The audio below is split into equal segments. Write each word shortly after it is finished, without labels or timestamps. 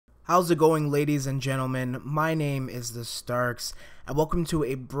How's it going, ladies and gentlemen? My name is TheStarkz, and welcome to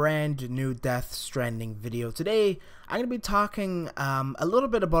a brand new Death Stranding video. Today, I'm going to be talking a little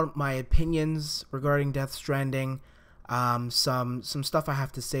bit about my opinions regarding Death Stranding, some stuff I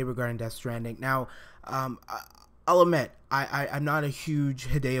have to say regarding Death Stranding. Now, I'll admit, I'm not a huge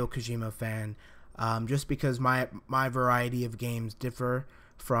Hideo Kojima fan, just because my variety of games differ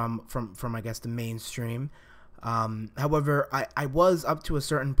from I guess the mainstream. However, I was up to a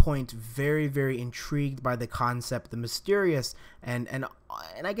certain point very intrigued by the concept, the mysterious and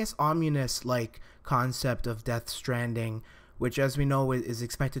I guess ominous like concept of Death Stranding, which, as we know, is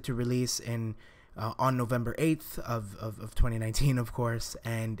expected to release in on November 8th of 2019, of course,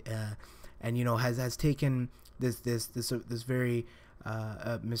 and you know has taken this very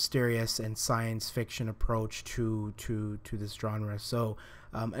mysterious and science fiction approach to this genre. So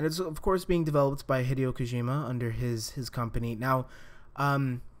and it's of course being developed by Hideo Kojima under his company. Now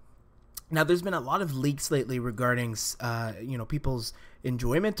there's been a lot of leaks lately regarding you know, people's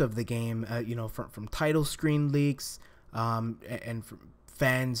enjoyment of the game, you know, from title screen leaks, and from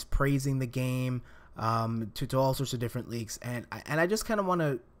fans praising the game, to all sorts of different leaks, and I just kind of want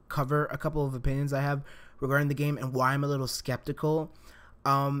to cover a couple of opinions I have regarding the game and why I'm a little skeptical.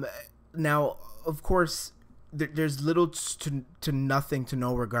 Now, of course, there's little to nothing to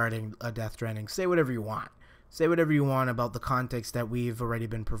know regarding Death Stranding. Say whatever you want. Say whatever you want about the context that we've already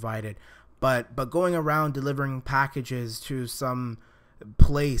been provided. But going around delivering packages to some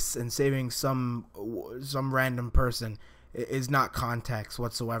place and saving some random person is not context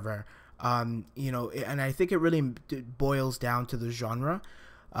whatsoever. You know, and I think it really boils down to the genre.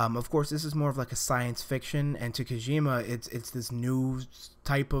 Of course, this is more of like a science fiction, and to Kojima, it's this new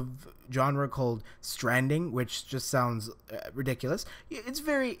type of genre called Stranding, which just sounds ridiculous. It's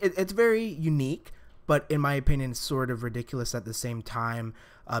very unique, but in my opinion, sort of ridiculous at the same time,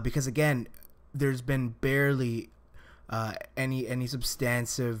 because again, there's been barely any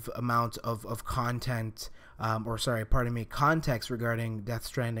substantive amount of content, or sorry, pardon me, context regarding Death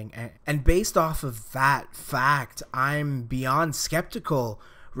Stranding, and based off of that fact, I'm beyond skeptical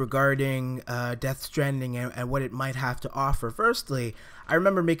regarding Death Stranding and what it might have to offer. Firstly, I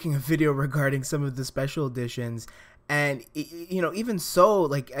remember making a video regarding some of the special editions, and you know, even so,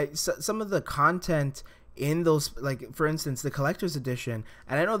 like some of the content in those, like for instance the collector's edition,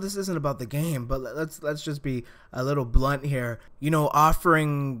 and I know this isn't about the game, but let's just be a little blunt here, you know,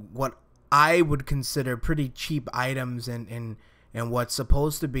 offering what I would consider pretty cheap items in what's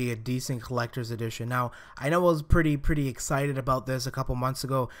supposed to be a decent collector's edition. Now, I know I was pretty excited about this a couple months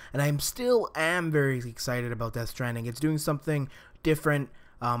ago, and I still am very excited about Death Stranding. It's doing something different,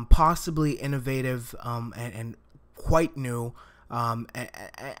 possibly innovative, and quite new.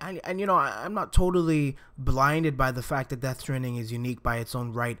 And you know, I'm not totally blinded by the fact that Death Stranding is unique by its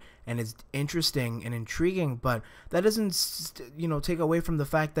own right and is interesting and intriguing, but that doesn't, you know, take away from the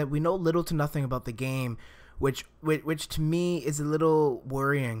fact that we know little to nothing about the game, which to me is a little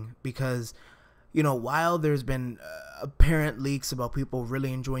worrying, because, you know, while there's been apparent leaks about people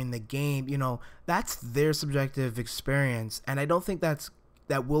really enjoying the game, you know, that's their subjective experience, and I don't think that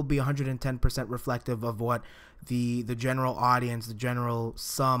will be 110% reflective of what the general audience, the general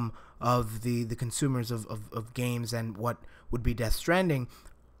sum of the consumers of games and what would be Death Stranding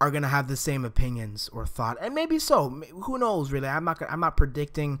are gonna have the same opinions or thought. And maybe so, who knows, really. I'm not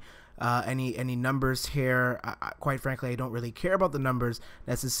predicting any numbers here. Quite frankly, I don't really care about the numbers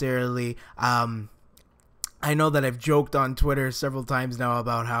necessarily. I know that I've joked on Twitter several times now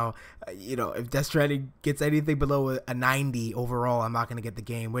about how, you know, if Death Stranding gets anything below a 90 overall, I'm not going to get the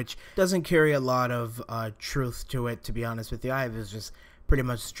game, which doesn't carry a lot of truth to it, to be honest with you. I was just pretty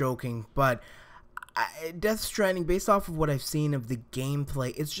much joking, but Death Stranding, based off of what I've seen of the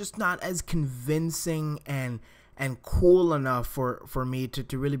gameplay, it's just not as convincing and cool enough for me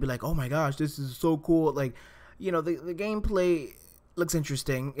to really be like, oh my gosh, this is so cool. Like, you know, the gameplay looks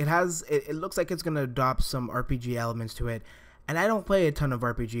interesting. It looks like it's gonna adopt some RPG elements to it, and I don't play a ton of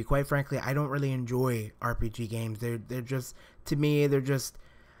RPG. Quite frankly, I don't really enjoy RPG games. They're just, to me, they're just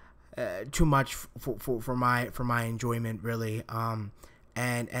too much for my enjoyment, really.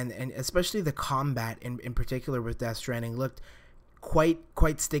 And especially the combat in particular with Death Stranding looked quite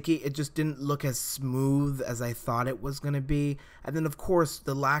sticky. It just didn't look as smooth as I thought it was gonna be. And then of course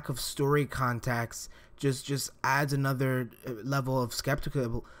the lack of story context just adds another level of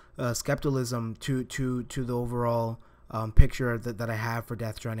skepticism to the overall picture that I have for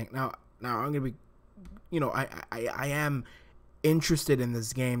Death Stranding. Now I'm gonna be, you know, I am interested in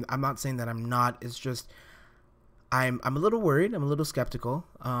this game. I'm not saying that I'm not. It's just I'm a little worried. I'm a little skeptical.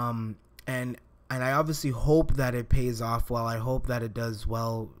 And and I obviously hope that it pays off well. I hope that it does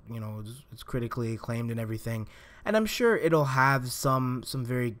well. It's critically acclaimed and everything, and I'm sure it'll have some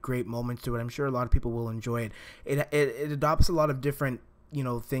very great moments to it. I'm sure a lot of people will enjoy it. It adopts a lot of different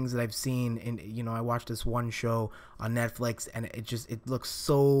things that I've seen. And I watched this one show on Netflix, and it looks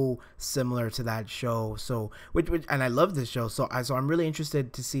so similar to that show. So which and I love this show. So I'm really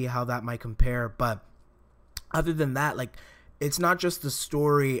interested to see how that might compare. But other than that, like, it's not just the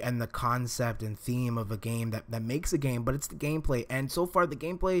story and the concept and theme of a game that makes a game, but it's the gameplay. And so far, the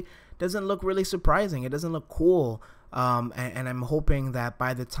gameplay doesn't look really surprising. It doesn't look cool. And I'm hoping that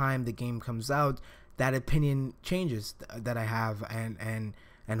by the time the game comes out, that opinion changes that I have, and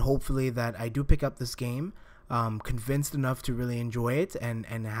hopefully that I do pick up this game, convinced enough to really enjoy it, and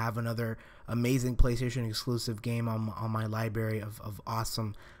have another amazing PlayStation exclusive game on my library of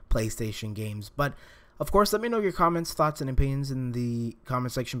awesome PlayStation games. But of course, let me know your comments, thoughts, and opinions in the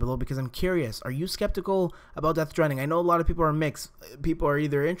comment section below, because I'm curious. Are you skeptical about Death Stranding? I know a lot of people are mixed. People are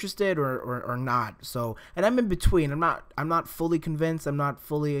either interested or not. So, and I'm in between. I'm not fully convinced. I'm not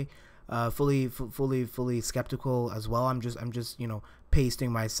fully skeptical as well. I'm just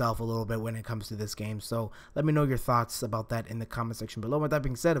pasting myself a little bit when it comes to this game. So let me know your thoughts about that in the comment section below. With that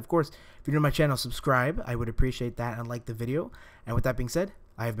being said, of course, if you're new to my channel, subscribe. I would appreciate that, and like the video. And with that being said,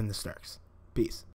 I have been TheStarkz. Peace.